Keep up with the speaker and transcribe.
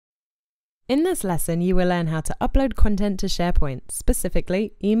In this lesson, you will learn how to upload content to SharePoint,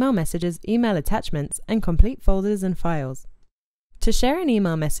 specifically email messages, email attachments, and complete folders and files. To share an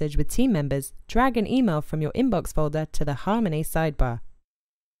email message with team members, drag an email from your inbox folder to the Harmony sidebar.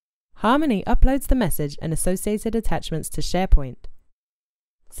 Harmony uploads the message and associated attachments to SharePoint.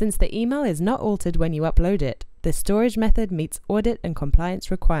 Since the email is not altered when you upload it, the storage method meets audit and compliance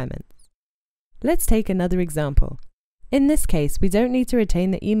requirements. Let's take another example. In this case, we don't need to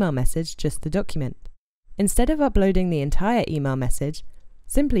retain the email message, just the document. Instead of uploading the entire email message,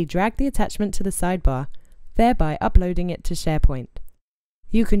 simply drag the attachment to the sidebar, thereby uploading it to SharePoint.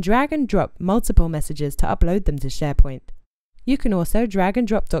 You can drag and drop multiple messages to upload them to SharePoint. You can also drag and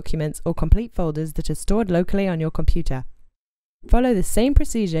drop documents or complete folders that are stored locally on your computer. Follow the same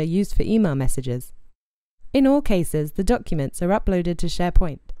procedure used for email messages. In all cases, the documents are uploaded to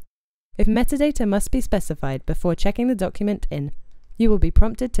SharePoint. If metadata must be specified before checking the document in, you will be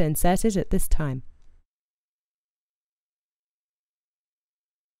prompted to insert it at this time.